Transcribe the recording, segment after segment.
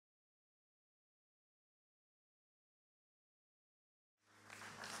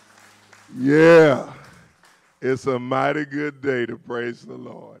Yeah, it's a mighty good day to praise the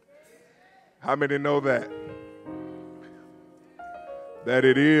Lord. How many know that? That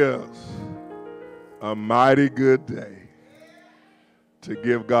it is a mighty good day to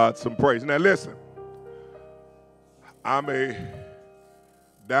give God some praise. Now listen, I'm a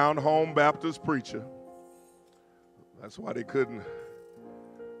down-home Baptist preacher. That's why they couldn't.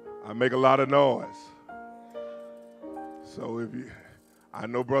 I make a lot of noise. So if you, I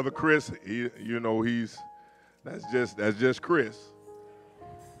know Brother Chris, that's just Chris.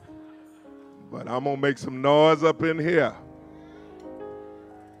 But I'm gonna make some noise up in here.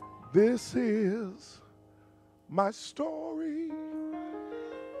 This is my story.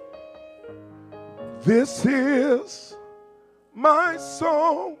 This is my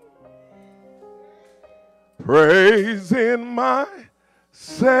song, praising my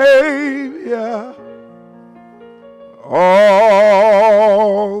Savior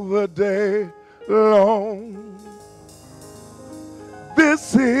all the day long.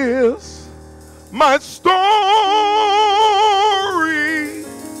 This is my story.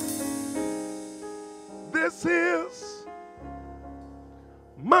 This is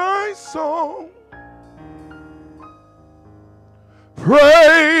my song,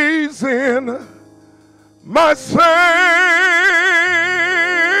 praising my Savior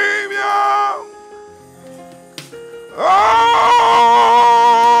all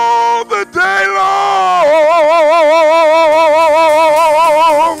the day long.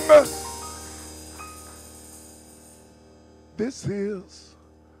 This is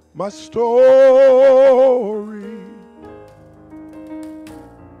my story.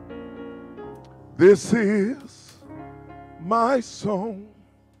 This is my song.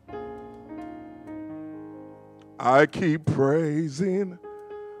 I keep praising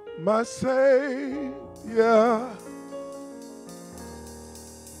my Savior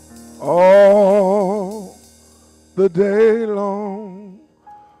all the day long.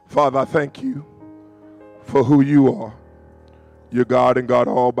 Father, I thank you for who you are. You're God and God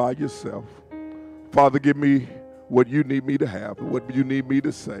all by yourself. Father, give me what you need me to have, what you need me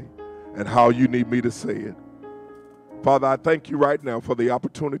to say, and how you need me to say it. Father, I thank you right now for the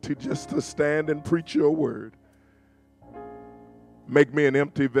opportunity just to stand and preach your word. Make me an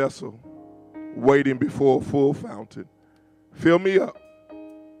empty vessel, waiting before a full fountain. Fill me up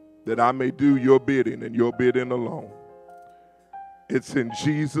that I may do your bidding and your bidding alone. It's in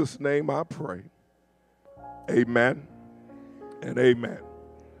Jesus' name I pray. Amen and amen.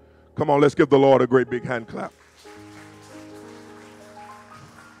 Come on, let's give the Lord a great big hand clap.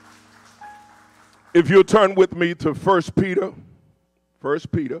 If you'll turn with me to 1 Peter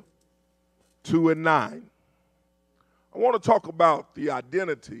 2 and 9. I want to talk about the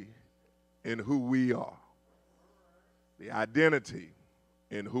identity in who we are. The identity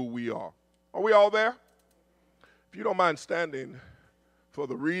in who we are. Are we all there? If you don't mind standing for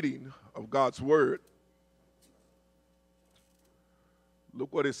the reading of God's word,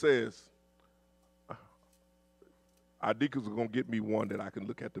 look what it says. Our deacons are going to get me one that I can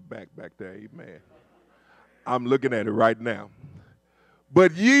look at the back there. Amen. I'm looking at it right now.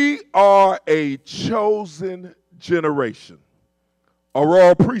 But ye are a chosen generation, a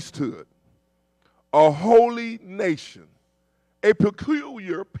royal priesthood, a holy nation, a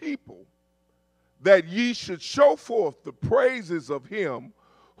peculiar people, that ye should show forth the praises of him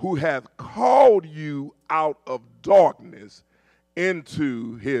who hath called you out of darkness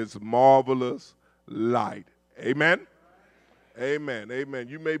into his marvelous light. Amen? Amen. Amen.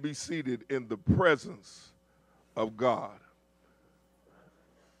 You may be seated in the presence of God.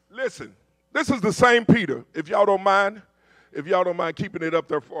 Listen, this is the same Peter. If y'all don't mind keeping it up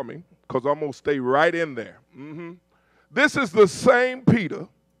there for me, because I'm going to stay right in there. This is the same Peter,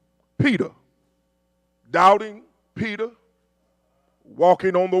 doubting Peter,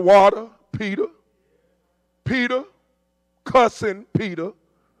 walking on the water, Peter, cussing Peter.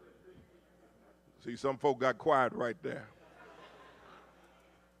 See, some folk got quiet right there.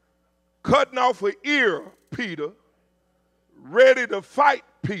 Cutting off an ear, Peter, ready to fight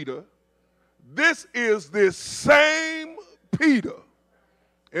Peter. This is this same Peter.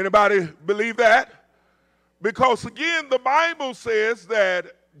 Anybody believe that? Because again, the Bible says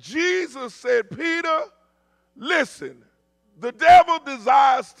that Jesus said, Peter, listen, the devil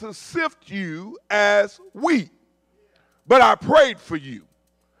desires to sift you as wheat, but I prayed for you.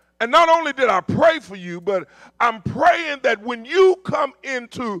 And not only did I pray for you, but I'm praying that when you come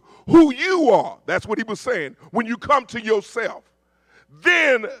into who you are, that's what he was saying, when you come to yourself,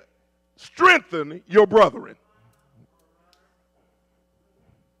 then strengthen your brethren.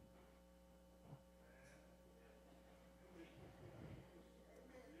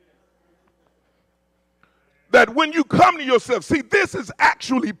 that when you come to yourself, see, this is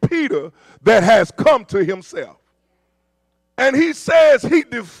actually Peter that has come to himself. And he says he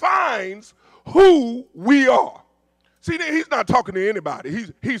defines who we are. See, he's not talking to anybody.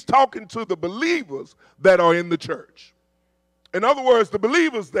 He's talking to the believers that are in the church. In other words, the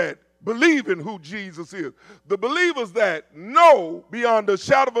believers that believe in who Jesus is. The believers that know beyond a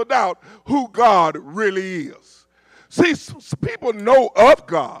shadow of a doubt who God really is. See, people know of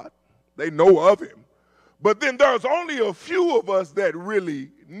God. They know of him. But then there's only a few of us that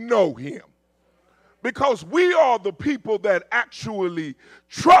really know him. Because we are the people that actually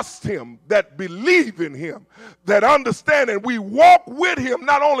trust him, that believe in him, that understand, and we walk with him.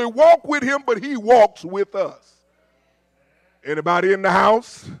 Not only walk with him, but he walks with us. Anybody in the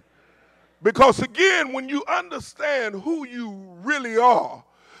house? Because again, when you understand who you really are,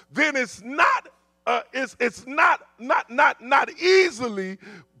 then it's not easily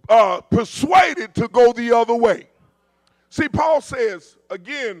persuaded to go the other way. See, Paul says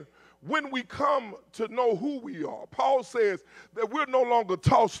again, when we come to know who we are, Paul says that we're no longer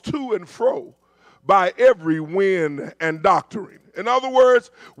tossed to and fro by every wind and doctrine. In other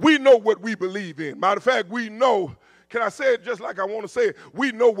words, we know what we believe in. Matter of fact, we know, can I say it just like I want to say it?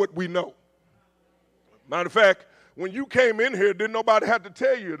 We know what we know. Matter of fact, when you came in here, didn't nobody have to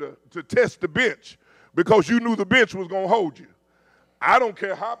tell you to test the bench because you knew the bench was going to hold you. I don't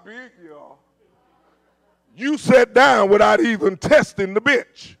care how big you are. You sat down without even testing the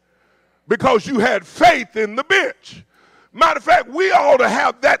bench, because you had faith in the bench. Matter of fact, we ought to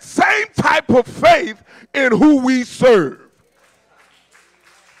have that same type of faith in who we serve.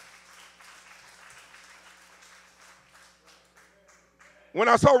 When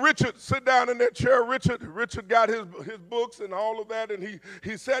I saw Richard sit down in that chair, Richard got his books and all of that, and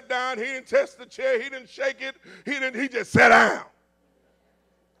he sat down. He didn't test the chair. He didn't shake it. He just sat down.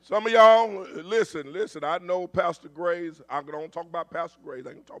 Some of y'all, listen, I know Pastor Graves. I don't talk about Pastor Graves.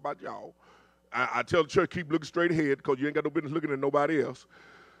 I ain't talk about y'all. I tell the church, keep looking straight ahead because you ain't got no business looking at nobody else.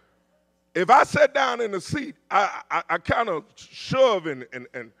 If I sat down in the seat, I kind of shove and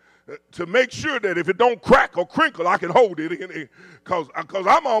to make sure that if it don't crack or crinkle, I can hold it because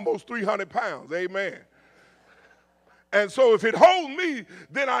I'm almost 300 pounds, amen. And so if it holds me,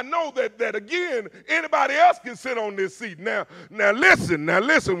 then I know that again, anybody else can sit on this seat. Now listen,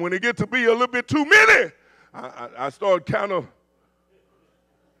 when it gets to be a little bit too many, I start kind of.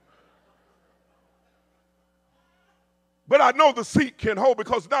 But I know the seat can hold,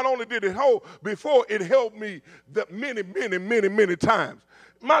 because not only did it hold before, it held me many times.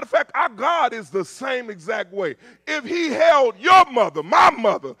 Matter of fact, our God is the same exact way. If he held your mother, my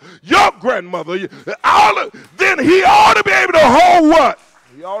mother, your grandmother, then he ought to be able to hold what?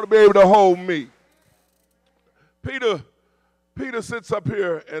 He ought to be able to hold me. Peter sits up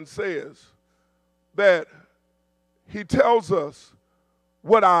here and says that he tells us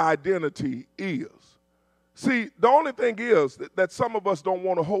what our identity is. See, the only thing is that some of us don't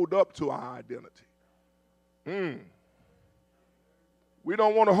want to hold up to our identity. We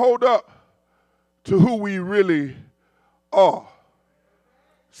don't want to hold up to who we really are.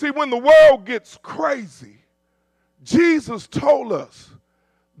 See, when the world gets crazy, Jesus told us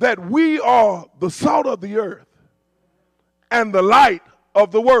that we are the salt of the earth and the light of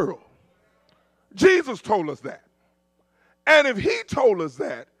the world. Jesus told us that. And if he told us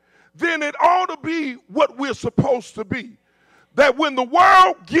that, then it ought to be what we're supposed to be. That when the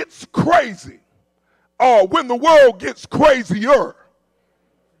world gets crazy, or when the world gets crazier,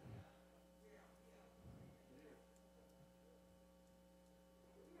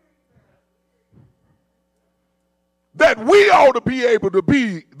 that we ought to be able to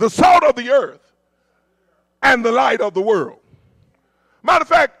be the salt of the earth and the light of the world. Matter of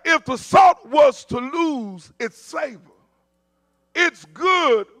fact, if the salt was to lose its savor, it's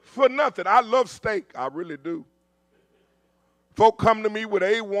good for nothing. I love steak, I really do. Folk come to me with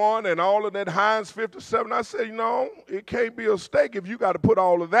A1 and all of that Heinz 57. I say, no, it can't be a steak if you got to put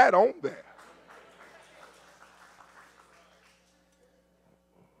all of that on there.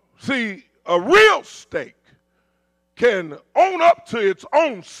 See, a real steak can own up to its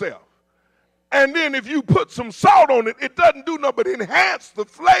own self. And then if you put some salt on it, it doesn't do nothing but enhance the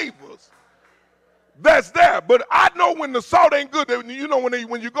flavors that's there. But I know when the salt ain't good, you know,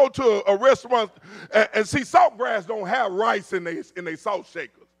 when you go to a restaurant and see, saltgrass don't have rice in they salt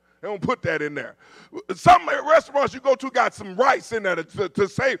shakers. They don't put that in there. Some restaurants you go to got some rice in there to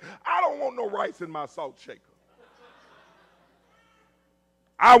save. I don't want no rice in my salt shaker.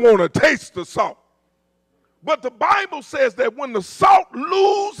 I want to taste the salt. But the Bible says that when the salt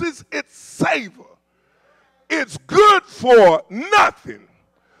loses its savor, it's good for nothing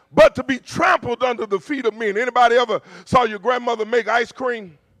but to be trampled under the feet of men. Anybody ever saw your grandmother make ice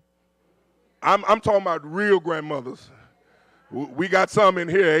cream? I'm talking about real grandmothers. We got some in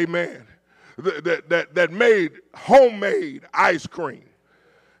here, amen, that made homemade ice cream.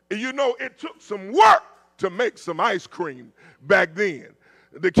 And you know, it took some work to make some ice cream back then.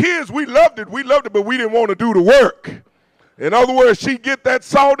 The kids, we loved it, but we didn't want to do the work. In other words, she'd get that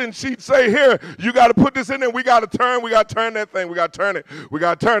salt and she'd say, here, you got to put this in there. We got to turn that thing. We got to turn it. We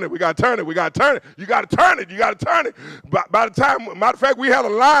got to turn it. We got to turn it. We got to turn it. You got to turn it. You got to turn it. By the time, matter of fact, we had a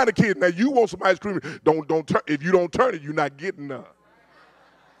line of kids. Now, you want some ice cream. Don't turn. If you don't turn it, you're not getting none.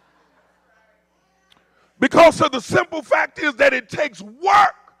 Because of the simple fact is that it takes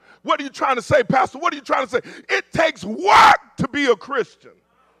work. What are you trying to say, Pastor? What are you trying to say? It takes work to be a Christian.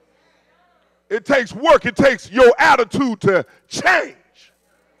 It takes work. It takes your attitude to change.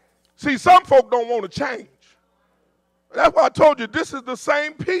 See, some folk don't want to change. That's why I told you this is the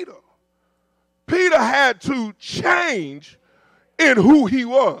same Peter. Peter had to change in who he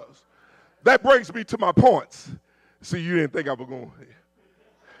was. That brings me to my points. See, you didn't think I was going here.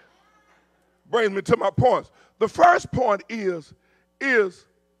 Brings me to my points. The first point is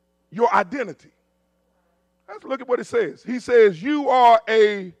your identity. Let's look at what it says. He says, you are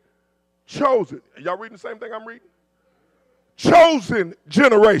a chosen. Y'all reading the same thing I'm reading? Chosen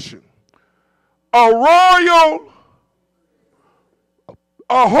generation. A royal,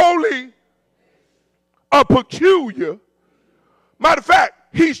 a holy, a peculiar. Matter of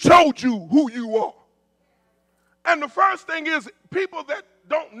fact, he showed you who you are. And the first thing is, people that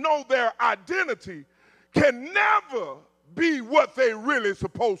don't know their identity can never be what they really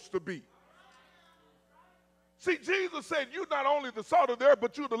supposed to be. See, Jesus said, you're not only the salt of the earth,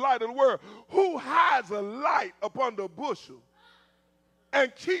 but you're the light of the world. Who hides a light upon the bushel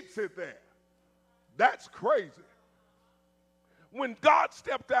and keeps it there? That's crazy. When God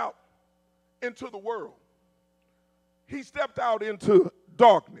stepped out into the world, he stepped out into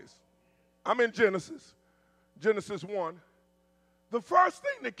darkness. I'm in Genesis 1. The first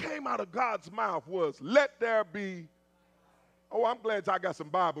thing that came out of God's mouth was, let there be. Oh, I'm glad I got some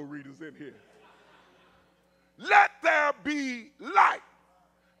Bible readers in here. Let there be light.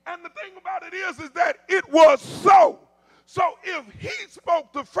 And the thing about it is that it was so. So if he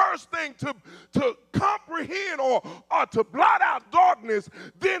spoke the first thing to comprehend or to blot out darkness,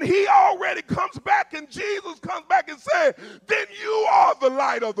 then he already comes back and Jesus comes back and says, then you are the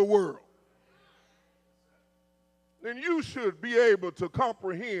light of the world. Then you should be able to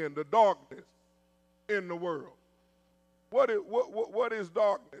comprehend the darkness in the world. What is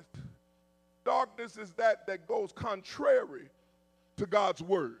darkness? Darkness is that goes contrary to God's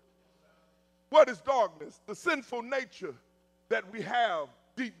word. What is darkness? The sinful nature that we have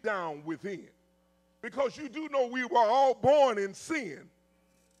deep down within. Because you do know we were all born in sin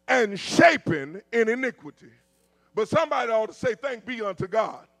and shapen in iniquity. But somebody ought to say, thank be unto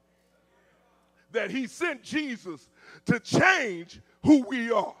God that he sent Jesus to change who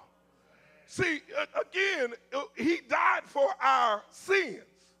we are. See, again, he died for our sins.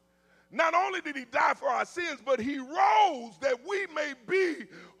 Not only did he die for our sins, but he rose that we may be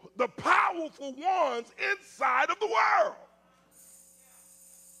the powerful ones inside of the world.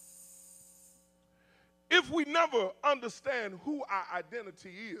 If we never understand who our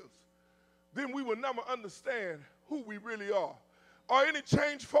identity is, then we will never understand who we really are. Are any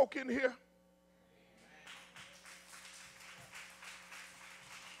changed folk in here?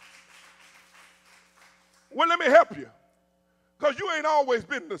 Well, let me help you. Because you ain't always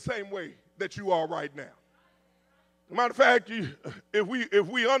been the same way that you are right now. Matter of fact, if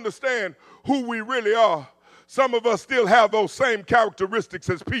we understand who we really are, some of us still have those same characteristics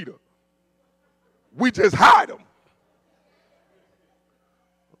as Peter. We just hide them.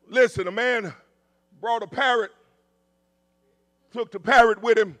 Listen, a man brought a parrot, took the parrot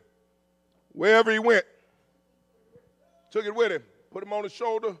with him wherever he went. Took it with him, put him on his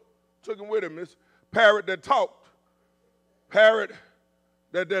shoulder, took him with him. This parrot that talked. Parrot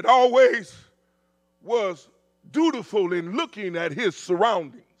that always was dutiful in looking at his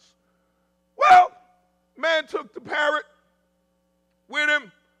surroundings. Well, man took the parrot with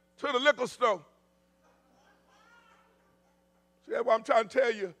him to the liquor store. See, that's what I'm trying to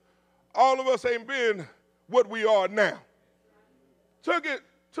tell you. All of us ain't been what we are now. Took it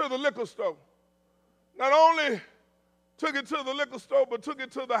to the liquor store. Not only took it to the liquor store, but took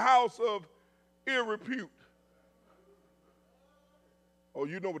it to the house of ill repute. Oh,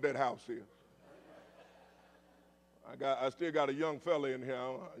 you know what that house is. I still got a young fella in here.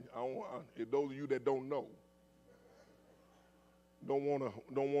 Those of you that don't know, don't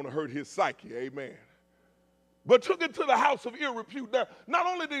want to hurt his psyche. Amen. but took him to the house of ill repute. There, not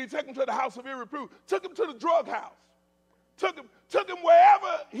only did he take him to the house of ill repute, took him to the drug house. Took him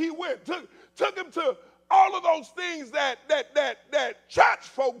wherever he went. Took him to all of those things that church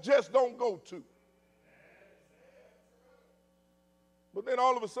folk just don't go to. But then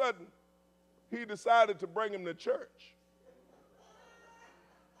all of a sudden, he decided to bring him to church.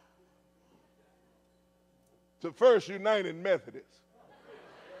 To First United Methodist.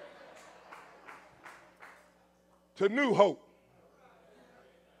 To New Hope.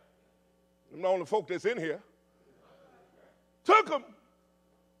 I'm the only folk that's in here. Took him,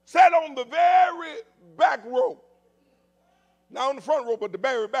 sat on the very back row. Not on the front row, but the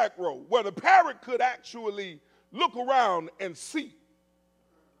very back row, where the parrot could actually look around and see.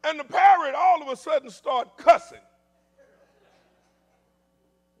 And the parrot all of a sudden started cussing.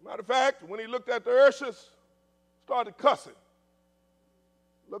 Matter of fact, when he looked at the ushers, started cussing.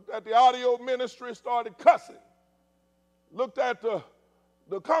 Looked at the audio ministry, started cussing. Looked at the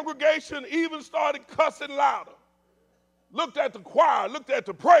congregation, even started cussing louder. Looked at the choir, looked at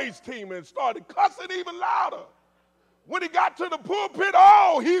the praise team, and started cussing even louder. When he got to the pulpit,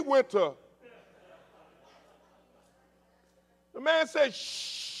 he went to. The man said,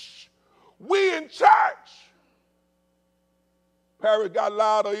 shh, we in church. Parrot got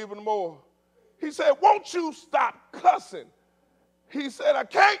louder even more. He said, won't you stop cussing? He said, I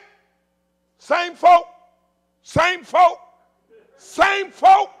can't. Same folk, same folk, same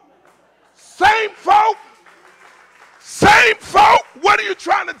folk, same folk. Same folk. What are you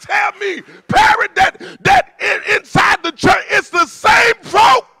trying to tell me, parrot, that inside the church, it's the same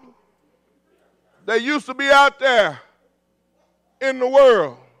folk that used to be out there in the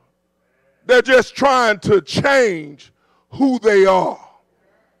world. They're just trying to change who they are.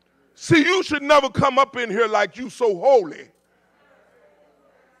 See, you should never come up in here like you so holy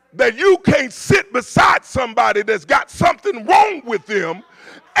that you can't sit beside somebody that's got something wrong with them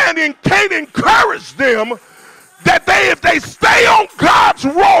and can't encourage them that if they stay on God's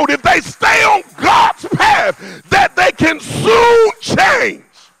road, if they stay on God's path, that they can soon change.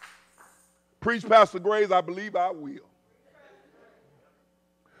 Preach, Pastor Graves, I believe I will.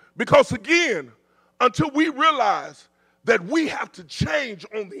 Because again, until we realize that we have to change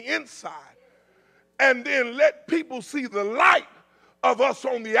on the inside and then let people see the light of us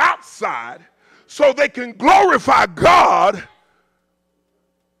on the outside so they can glorify God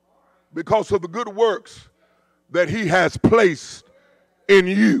because of the good works that he has placed in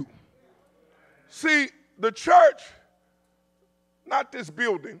you. See, the church, not this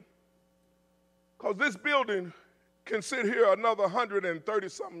building, because this building can sit here another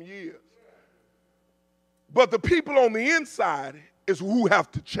 130-something years. But the people on the inside is who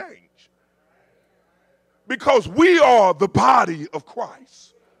have to change. Because we are the body of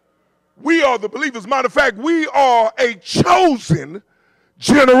Christ. We are the believers. Matter of fact, we are a chosen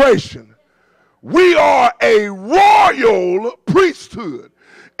generation. We are a royal priesthood.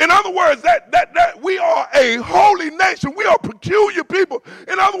 In other words, that we are a holy nation. We are peculiar people.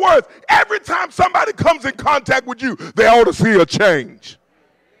 In other words, every time somebody comes in contact with you, they ought to see a change.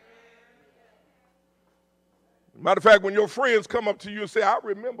 Matter of fact, when your friends come up to you and say, I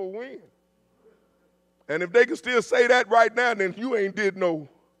remember when. And if they can still say that right now, then you ain't did no,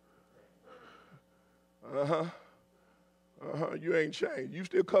 you ain't changed. You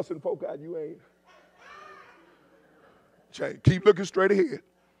still cussing folk out, you ain't changed. Keep looking straight ahead.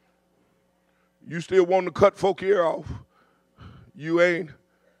 You still want to cut folk ear off, you ain't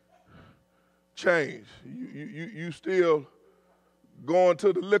changed. You still going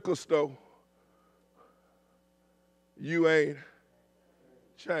to the liquor store, you ain't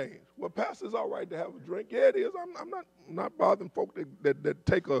changed. Well, Pastor, it's all right to have a drink. Yeah, it is. I'm not bothering folk that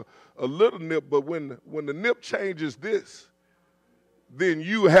take a little nip, but when the nip changes this, then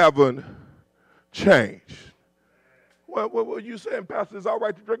you haven't changed. Well, what you saying, Pastor, it's all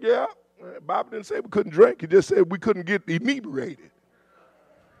right to drink? Yeah, the Bible didn't say we couldn't drink. It just said we couldn't get inebriated.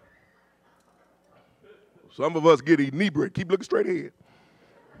 Some of us get inebriated. Keep looking straight ahead.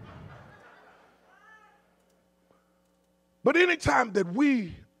 But anytime that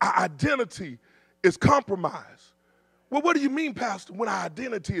our identity is compromised. Well, what do you mean, Pastor, when our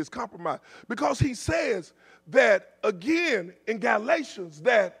identity is compromised? Because he says that, again, in Galatians,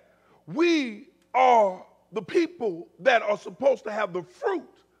 that we are the people that are supposed to have the fruit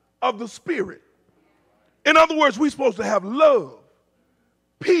of the Spirit. In other words, we're supposed to have love,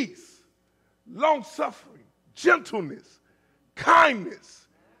 peace, long-suffering, gentleness, kindness,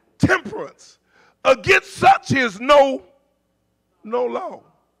 temperance. Against such is no law.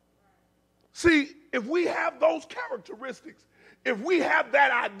 See, if we have those characteristics, if we have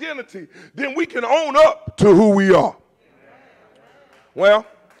that identity, then we can own up to who we are. Well,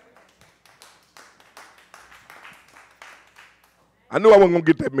 I knew I wasn't going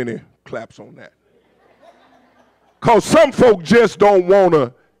to get that many claps on that. Because some folk just don't want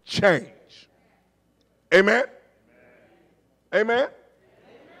to change. Amen? Amen?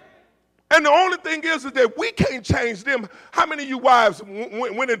 And the only thing is that we can't change them. How many of you wives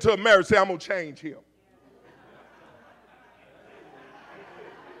went into a marriage and said, I'm going to change him?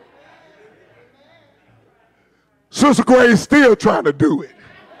 Sister Grace still trying to do it.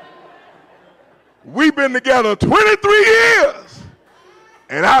 We've been together 23 years,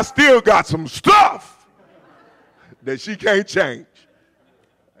 and I still got some stuff that she can't change.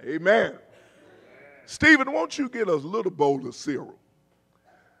 Amen. Stephen, won't you get us a little bowl of cereal?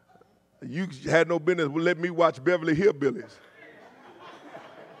 You had no business letting me watch Beverly Hillbillies.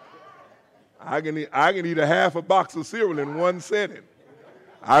 I can eat a half a box of cereal in one setting.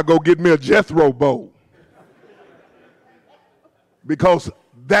 I'll go get me a Jethro bowl. Because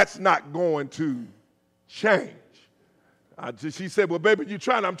that's not going to change. She said, well, baby,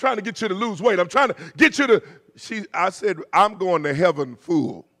 I'm trying to get you to lose weight. I'm trying to get you to, I said, I'm going to heaven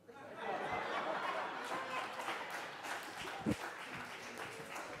full.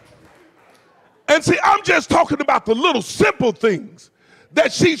 And see, I'm just talking about the little simple things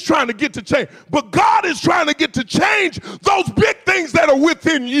that she's trying to get to change. But God is trying to get to change those big things that are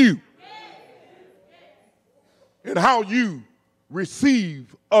within you. And how you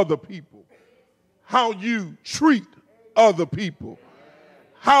receive other people, how you treat other people,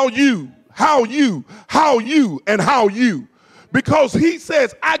 how you. Because he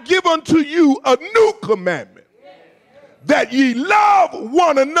says, I give unto you a new commandment, that ye love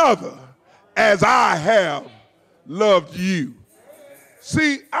one another as I have loved you.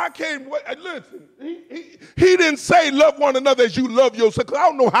 See, I can't wait. Listen, he didn't say love one another as you love yourself, because I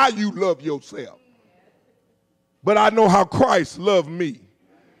don't know how you love yourself. But I know how Christ loved me.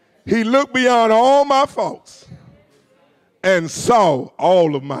 He looked beyond all my faults and saw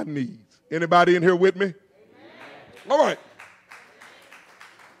all of my needs. Anybody in here with me? All right.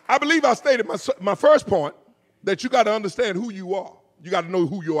 I believe I stated my first point, that you got to understand who you are. You got to know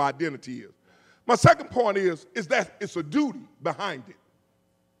who your identity is. My second point is that it's a duty behind it.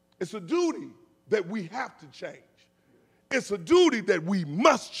 It's a duty that we have to change. It's a duty that we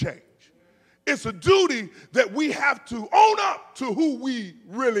must change. It's a duty that we have to own up to who we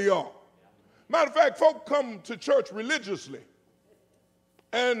really are. Matter of fact, folk come to church religiously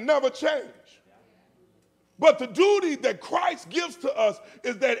and never change. But the duty that Christ gives to us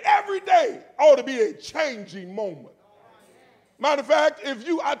is that every day ought to be a changing moment. Matter of fact,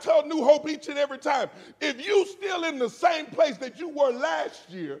 I tell New Hope each and every time, if you still in the same place that you were last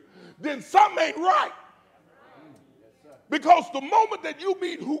year, then something ain't right. Because the moment that you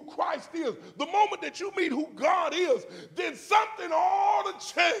meet who Christ is, the moment that you meet who God is, then something ought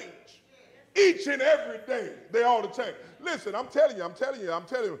to change. Each and every day, they ought to change. Listen, I'm telling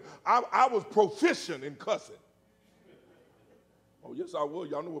you, I was proficient in cussing. Oh, yes, I was.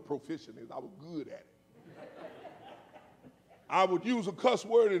 Y'all know what proficient is. I was good at it. I would use a cuss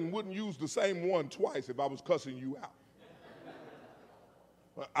word and wouldn't use the same one twice if I was cussing you out.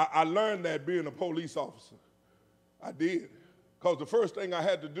 I learned that being a police officer. I did. Because the first thing I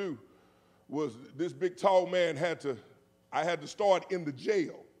had to do was this big tall man I had to start in the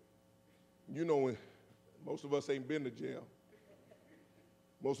jail. You know, most of us ain't been to jail.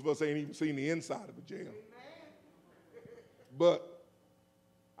 Most of us ain't even seen the inside of a jail. But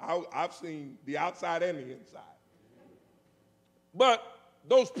I've seen the outside and the inside. But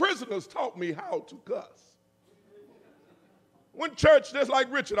those prisoners taught me how to cuss. Went to church just like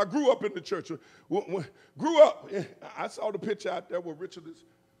Richard. I grew up in the church. Grew up. I saw the picture out there where Richard is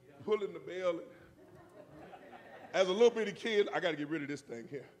pulling the bell. As a little bitty kid, I got to get rid of this thing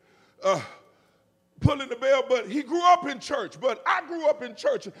here. Pulling the bell, but he grew up in church. But I grew up in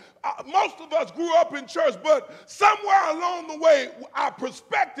church. Most of us grew up in church, but somewhere along the way, our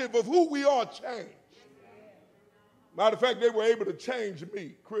perspective of who we are changed. Matter of fact, they were able to change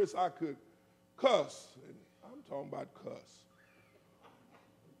me. Chris, I could cuss. And I'm talking about cuss.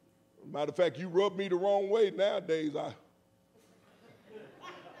 Matter of fact, you rub me the wrong way nowadays.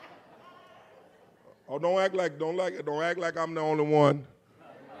 Don't act like I'm the only one.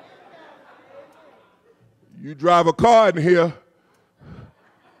 You drive a car in here.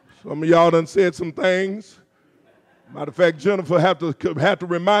 Some of y'all done said some things. Matter of fact, Jennifer had to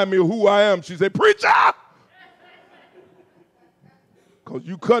remind me of who I am. She said, "Preacher!" Because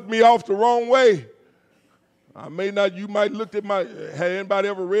you cut me off the wrong way. You might look at had anybody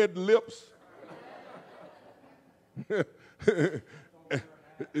ever read the lips?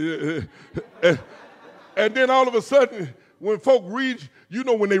 And then all of a sudden, when folk read, you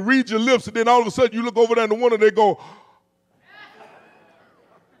know, when they read your lips, and then all of a sudden you look over there in the window, they go,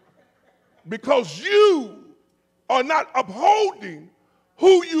 because you are not upholding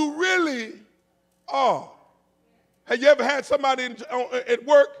who you really are. Have you ever had somebody at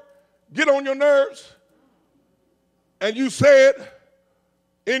work get on your nerves and you said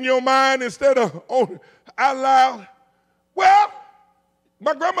in your mind instead of out loud, well,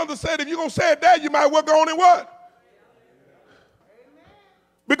 my grandmother said if you're going to say it there, you might well go on and what?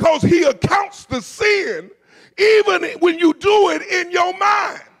 Because he accounts the sin even when you do it in your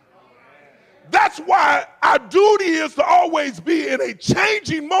mind. That's why our duty is to always be in a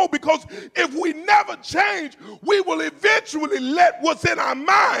changing mode, because if we never change, we will eventually let what's in our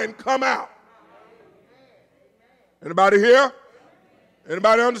mind come out. Anybody here?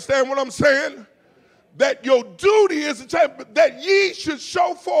 Anybody understand what I'm saying? That your duty is to change, that ye should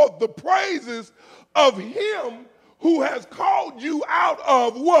show forth the praises of him who has called you out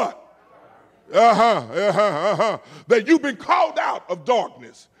of what? That you've been called out of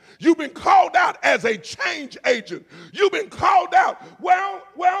darkness. You've been called out as a change agent. You've been called out. Well,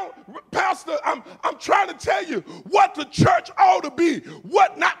 Pastor, I'm trying to tell you what the church ought to be,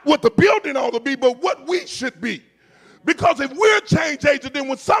 not what the building ought to be, but what we should be. Because if we're a change agent, then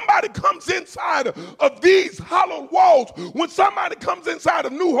when somebody comes inside of these hallowed walls, when somebody comes inside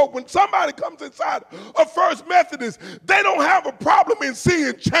of New Hope, when somebody comes inside of First Methodist, they don't have a problem in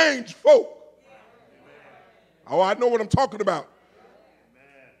seeing changed folk. Oh, I know what I'm talking about.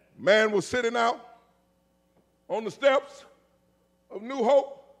 Man was sitting out on the steps of New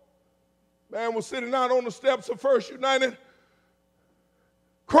Hope. Man was sitting out on the steps of First United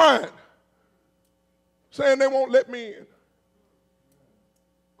crying, saying they won't let me in.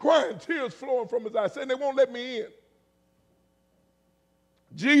 Crying, tears flowing from his eyes, saying they won't let me in.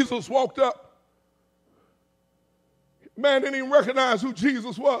 Jesus walked up. Man didn't even recognize who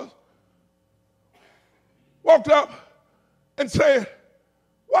Jesus was. Walked up and said,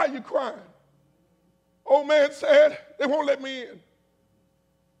 why are you crying? Old man said, they won't let me in.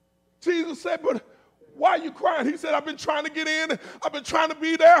 Jesus said, but why are you crying? He said, I've been trying to get in. I've been trying to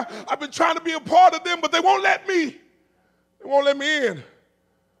be there. I've been trying to be a part of them, but they won't let me. They won't let me in.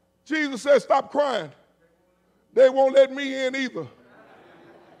 Jesus said, stop crying. They won't let me in either.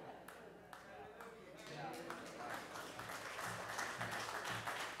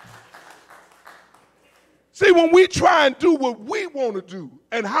 See, when we try and do what we want to do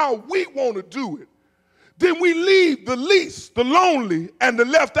and how we want to do it, then we leave the least, the lonely, and the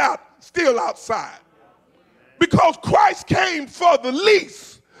left out still outside. Because Christ came for the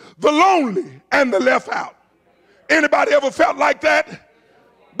least, the lonely, and the left out. Anybody ever felt like that?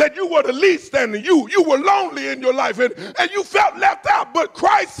 That you were the least and you were lonely in your life and you felt left out. But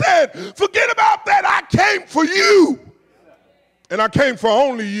Christ said, forget about that. I came for you. And I came for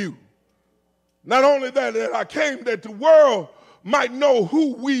only you. Not only that I came that the world might know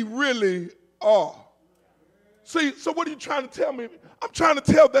who we really are. See, so what are you trying to tell me? I'm trying to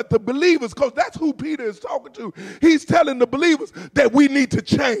tell that the believers, because that's who Peter is talking to. He's telling the believers that we need to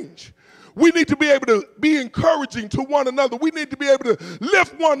change. We need to be able to be encouraging to one another. We need to be able to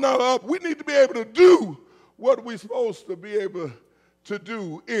lift one another up. We need to be able to do what we're supposed to be able to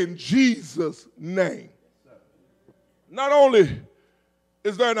do in Jesus' name. Not only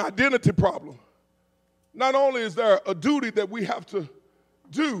is there an identity problem, not only is there a duty that we have to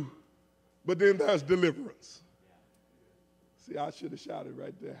do, but then there's deliverance. See, I should have shouted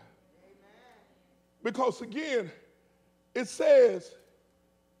right there. Because again, it says,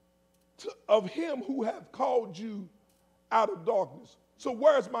 of him who hath called you out of darkness. So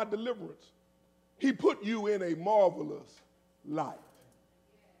where's my deliverance? He put you in a marvelous light.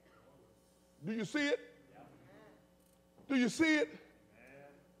 Do you see it? Do you see it?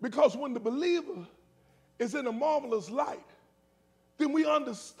 Because when the believer is in a marvelous light, then we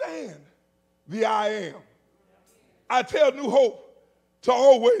understand the I am. I tell New Hope to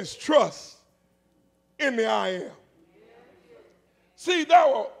always trust in the I am. See, there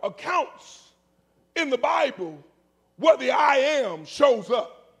are accounts in the Bible where the I am shows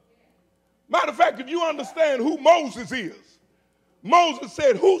up. Matter of fact, if you understand who Moses is, Moses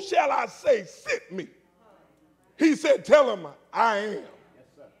said, who shall I say sent me? He said, tell him I am.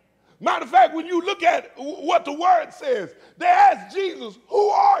 Matter of fact, when you look at what the word says, they asked Jesus, who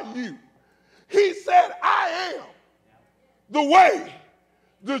are you? He said, I am the way,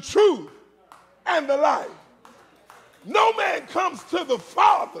 the truth, and the life. No man comes to the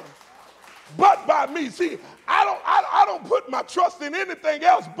Father but by me. See, I don't put my trust in anything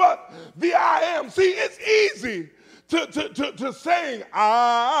else but the I am. See, it's easy to saying,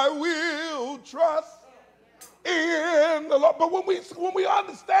 I will trust in the Lord. But when we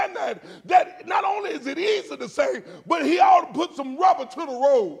understand that not only is it easy to say, but he ought to put some rubber to the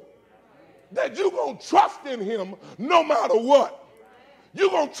road. That you're going to trust in him no matter what. You're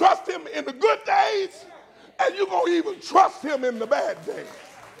going to trust him in the good days, and you're going to even trust him in the bad days.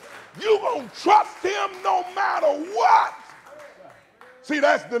 You're going to trust him no matter what. See,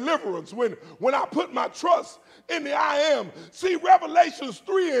 that's deliverance. When I put my trust in the I am. See, Revelations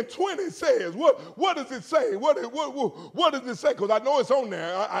 3:20 says, what does it say? What does it say? Because I know it's on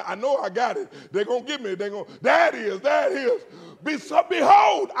there. I know I got it. They're going to give me. That is.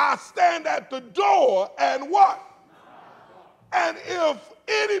 Behold, I stand at the door and what? And if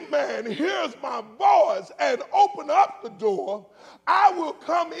any man hears my voice and open up the door, I will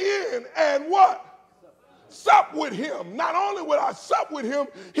come in and what? Sup with him. Not only will I sup with him,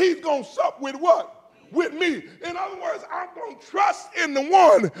 he's going to sup with what? With me. In other words, I'm going to trust in the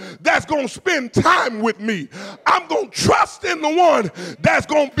one that's going to spend time with me. I'm going to trust in the one that's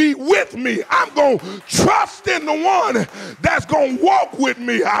going to be with me. I'm going to trust in the one that's going to walk with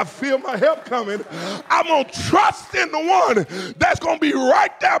me. I feel my help coming. I'm going to trust in the one that's going to be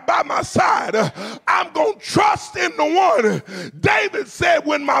right there by my side. I'm going to trust in the one. David said,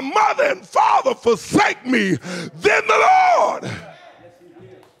 when my mother and father forsake me, then the Lord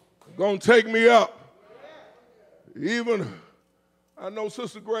going to take me up. Even, I know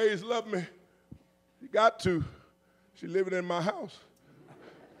Sister Grace loved me. She got to. She living in my house.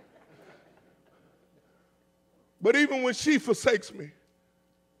 But even when she forsakes me,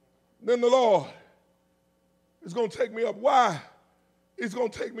 then the Lord is going to take me up. Why? He's going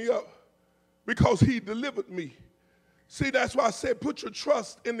to take me up because he delivered me. See, that's why I said put your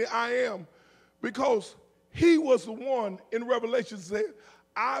trust in the I am, because he was the one in Revelation said,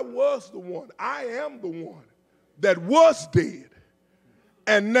 I was the one, I am the one that was dead,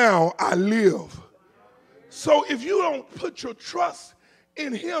 and now I live. So if you don't put your trust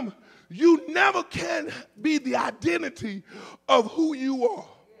in him, you never can be the identity of who you are.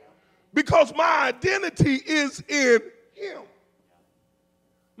 Because my identity is in him.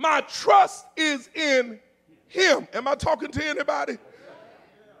 My trust is in him. Am I talking to anybody?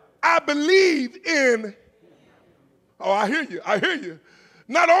 I believe in, oh, I hear you.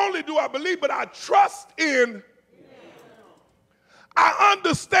 Not only do I believe, but I trust in, I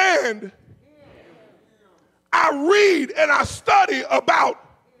understand, I read and I study about,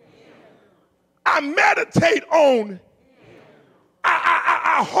 I meditate on,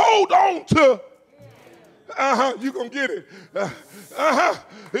 I hold on to, you're going to get it.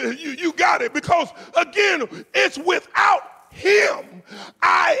 You got it. Because, again, it's without him,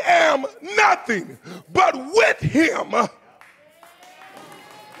 I am nothing. But with him,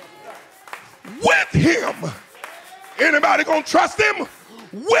 anybody gonna trust him?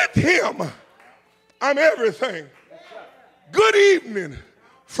 With him, I'm everything. Good evening,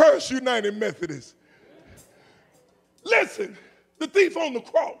 First United Methodist. Listen, the thief on the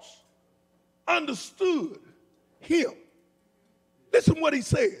cross understood him. Listen what he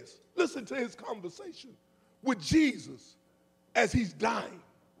says. Listen to his conversation with Jesus as he's dying.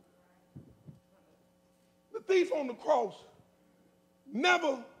 The thief on the cross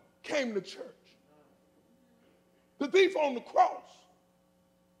never came to church. The thief on the cross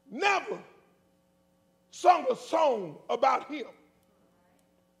never sung a song about him.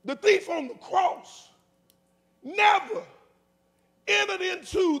 The thief on the cross never entered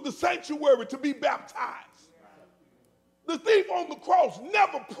into the sanctuary to be baptized. The thief on the cross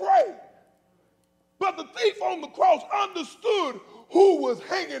never prayed. But the thief on the cross understood who was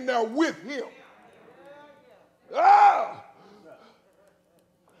hanging there with him.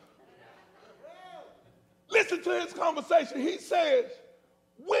 Listen to his conversation. He says,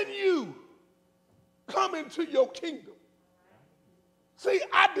 when you come into your kingdom, see,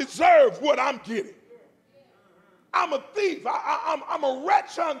 I deserve what I'm getting. I'm a thief. I'm a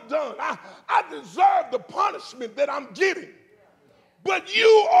wretch undone. I deserve the punishment that I'm getting. But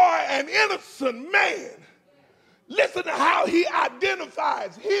you are an innocent man. Listen to how he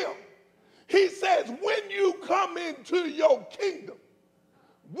identifies him. He says, when you come into your kingdom,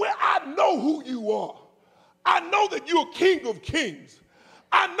 where I know who you are. I know that you're King of Kings.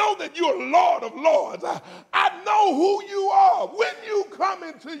 I know that you're Lord of Lords. I know who you are. When you come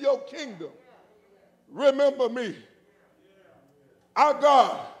into your kingdom, remember me. Our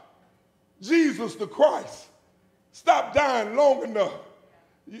God, Jesus the Christ, stopped dying long enough.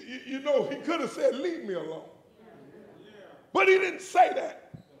 You know, he could have said, leave me alone. But he didn't say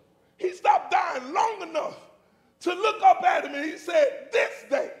that. He stopped dying long enough to look up at him and he said, this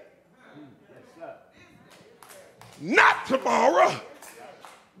day, not tomorrow,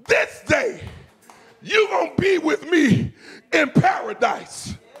 this day, you're going to be with me in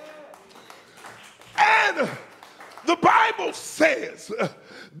paradise. And the Bible says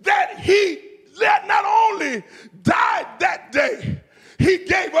that he not only died that day, he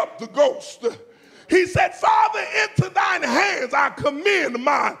gave up the ghost. He said, Father, into thine hands I commend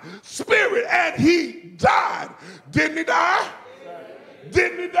my spirit. And he died. Didn't he die?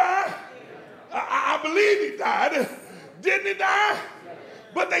 Didn't he die? I believe he died. Didn't he die?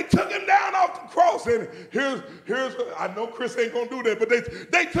 But they took him down off the cross. And here's I know Chris ain't going to do that, but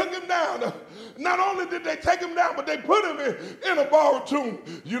they took him down. Not only did they take him down, but they put him in a borrowed tomb.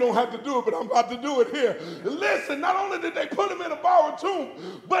 You don't have to do it, but I'm about to do it here. Listen, not only did they put him in a borrowed tomb,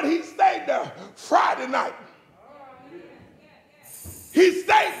 but he stayed there Friday night. He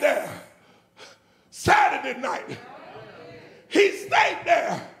stayed there Saturday night. He stayed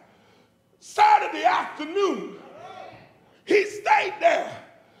there Saturday afternoon. He stayed there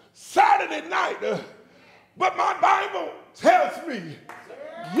Saturday night. But my Bible tells me,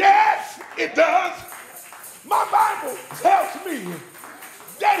 yes, it does. My Bible tells me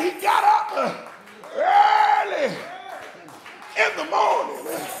that he got up early in the morning.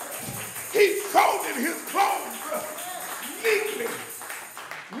 He folded his clothes neatly.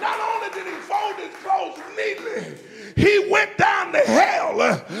 Not only did he fold his clothes neatly, he went down to hell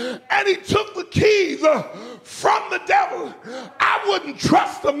and he took the keys from the devil. I wouldn't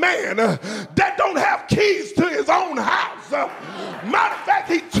trust a man that don't have keys to his own house. Matter of fact,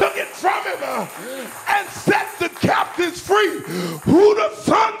 he took it from him and set the captives free. Who the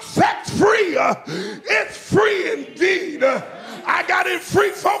Son sets free is free indeed. I got any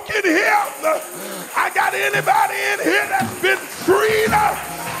free folk in here? I got anybody in here that's been freed?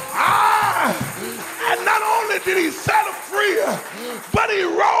 And not only did he set them free, but he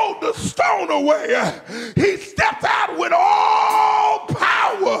rolled the stone away. He stepped out with all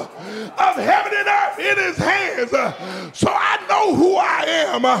power of heaven and earth in his hands. So I know who I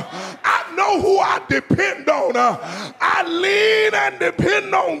am. I know who I depend on. I lean and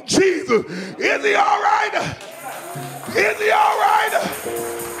depend on Jesus. Is he all right? Is he all right?